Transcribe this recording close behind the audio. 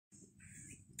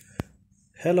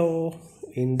Hello,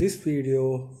 in this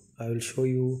video I will show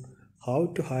you how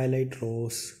to highlight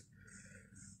rows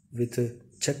with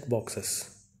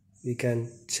checkboxes. We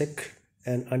can check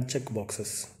and uncheck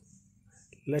boxes.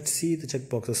 Let's see the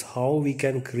checkboxes, how we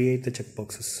can create the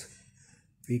checkboxes.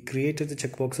 We created the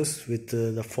checkboxes with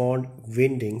the font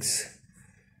windings.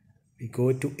 We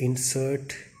go to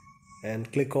insert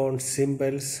and click on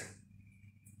symbols,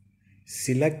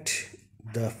 select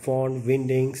the font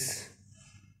windings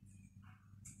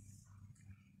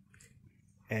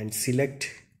and select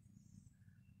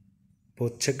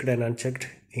both checked and unchecked,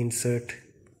 insert.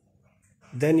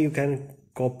 Then you can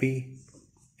copy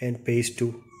and paste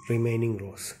to remaining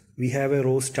rows. We have a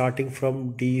row starting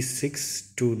from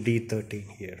D6 to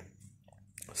D13 here.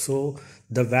 So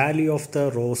the value of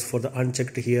the rows for the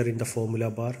unchecked here in the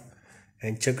formula bar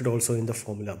and checked also in the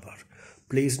formula bar.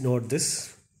 Please note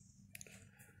this.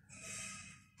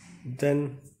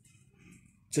 Then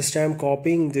just I am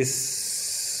copying the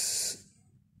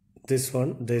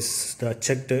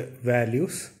checked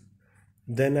values.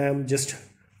 Then I am just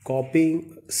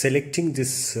selecting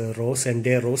this rows and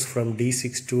their rows from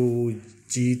D6 to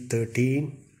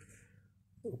G13.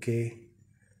 Okay,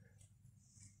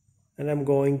 and I'm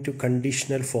going to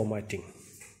conditional formatting.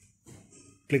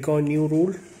 Click on new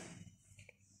rule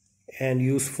and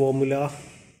use formula.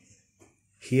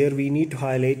 Here we need to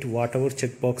highlight whatever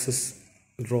checkboxes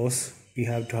rows we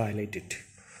have to highlight it.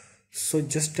 So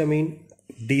just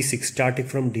D6, starting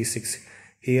from D6.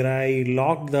 Here I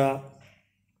lock the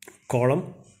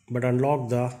column but unlock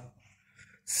the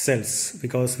cells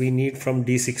because we need from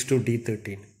D6 to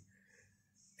D13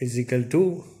 is equal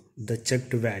to the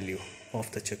checked value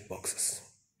of the checkboxes.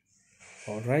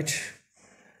 Alright,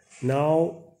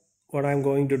 now what I'm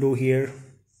going to do here,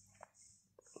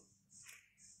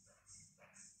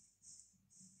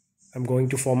 I'm going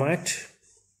to format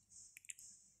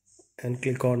and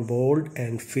click on bold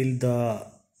and fill the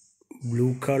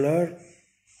blue color.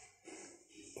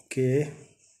 Okay,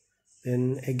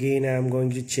 then again I am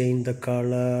going to change the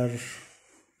color,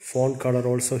 font color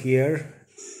also here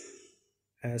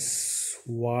as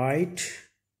white.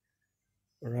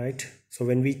 Right, so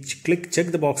when we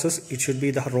check the boxes, it should be,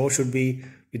 the row should be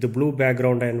with the blue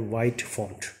background and white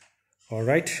font. All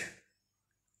right,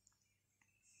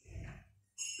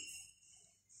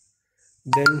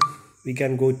 then we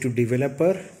can go to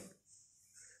developer.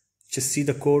 Just see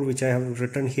the code which I have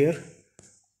written here.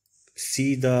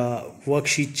 See the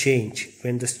worksheet change,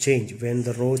 when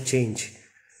the row change.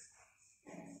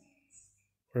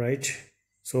 Right,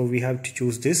 so we have to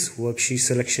choose this worksheet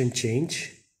selection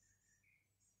change.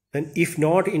 Then if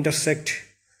not intersect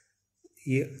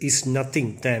is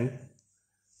nothing, then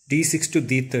D6 to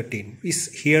D13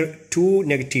 is here. Two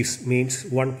negatives means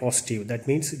one positive. That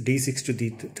means D6 to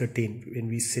D13. When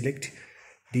we select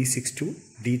D6 to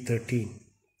D13,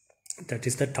 that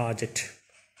is the target.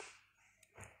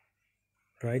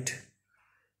 Right.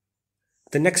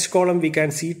 The next column we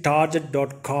can see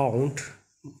target.count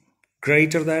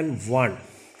greater than 1.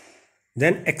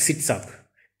 Then exit sub.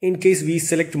 In case we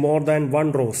select more than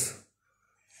one rows,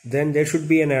 then there should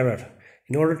be an error.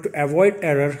 In order to avoid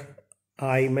error,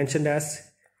 I mentioned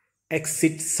as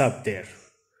exit sub there.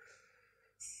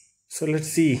 So let's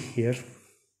see here.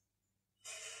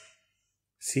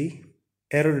 See,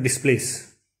 error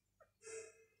displays.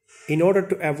 In order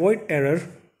to avoid error,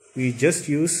 we just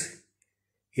use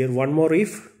here one more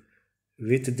if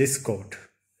with this code.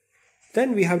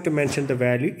 Then we have to mention the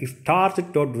value. If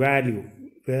target.value,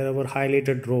 wherever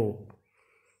highlighted row,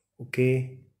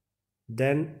 okay,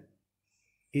 then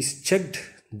is checked,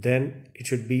 then it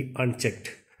should be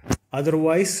unchecked.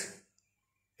 Otherwise,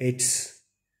 it's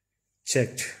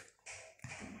checked.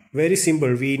 Very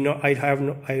simple. We know I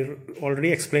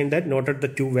already explained that. Noted the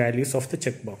two values of the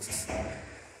checkboxes.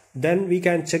 Then we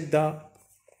can check the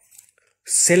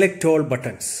select all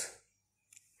buttons.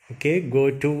 Okay,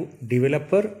 go to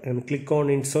developer and click on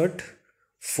insert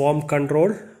form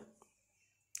control.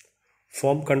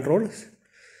 Form control,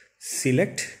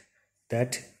 select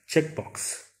that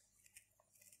checkbox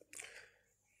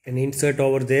and insert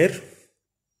over there.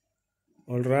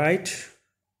 All right,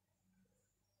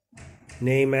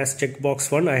 name as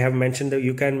checkbox 1. I have mentioned that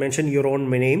you can mention your own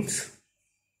names.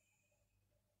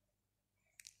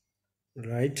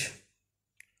 Right,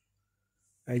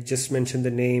 I just mentioned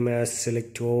the name as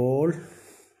select all.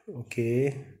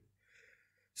 Okay,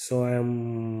 so I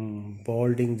am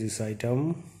bolding this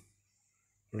item.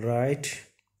 Right,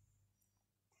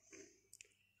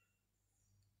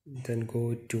 then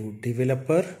go to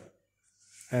developer.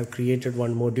 I have created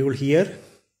one module here,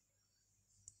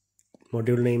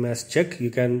 module name as check.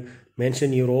 You can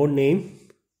mention your own name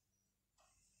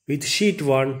with sheet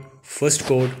 1 first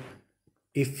code,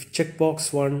 if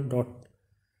checkbox1 dot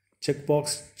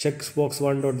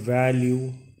checkbox1 dot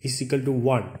value is equal to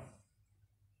 1.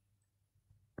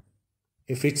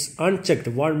 If it's unchecked,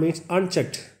 1 means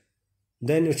unchecked,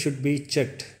 then it should be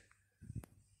checked.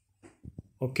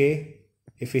 Okay,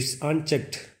 if it's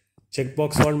unchecked,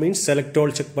 checkbox 1 means select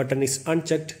all check button is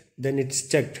unchecked, then it's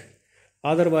checked,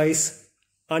 otherwise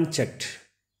unchecked.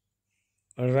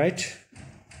 Alright,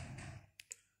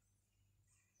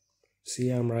 see,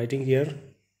 I'm writing here.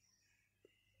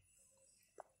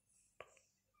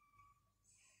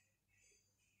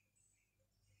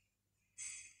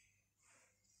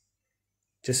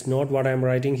 Just note what I'm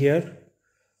writing here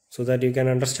so that you can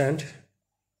understand.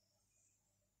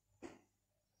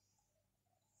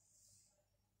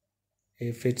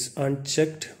 If it's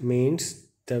unchecked means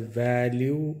the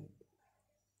value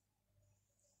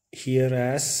here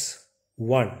as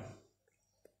 1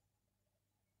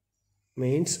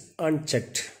 means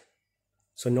unchecked.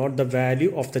 So not the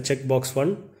value of the checkbox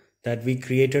 1 that we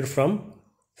created from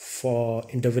for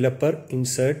in developer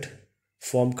insert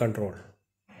form control.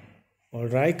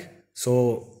 Alright,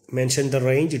 so mention the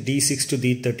range D6 to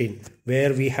D13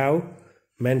 where we have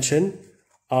mentioned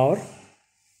our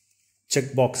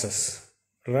checkboxes,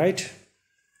 right?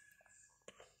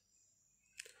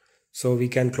 So we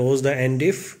can close the end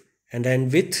if and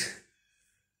end with,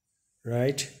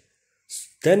 right?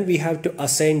 Then we have to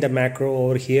assign the macro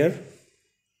over here.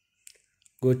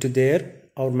 Go to there,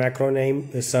 our macro name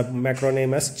is macro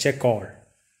name as check all.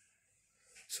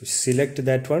 So select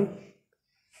that one.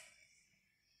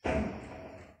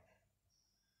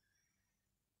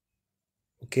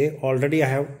 Okay, already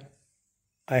I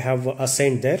have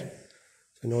assigned there,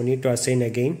 so no need to assign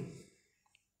again.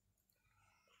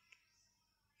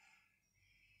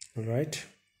 All right.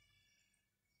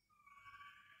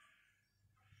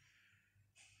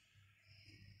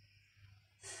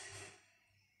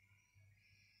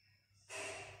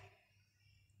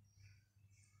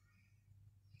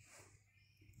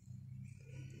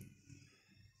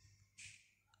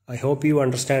 I hope you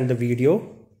understand the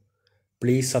video.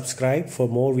 Please subscribe for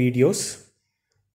more videos.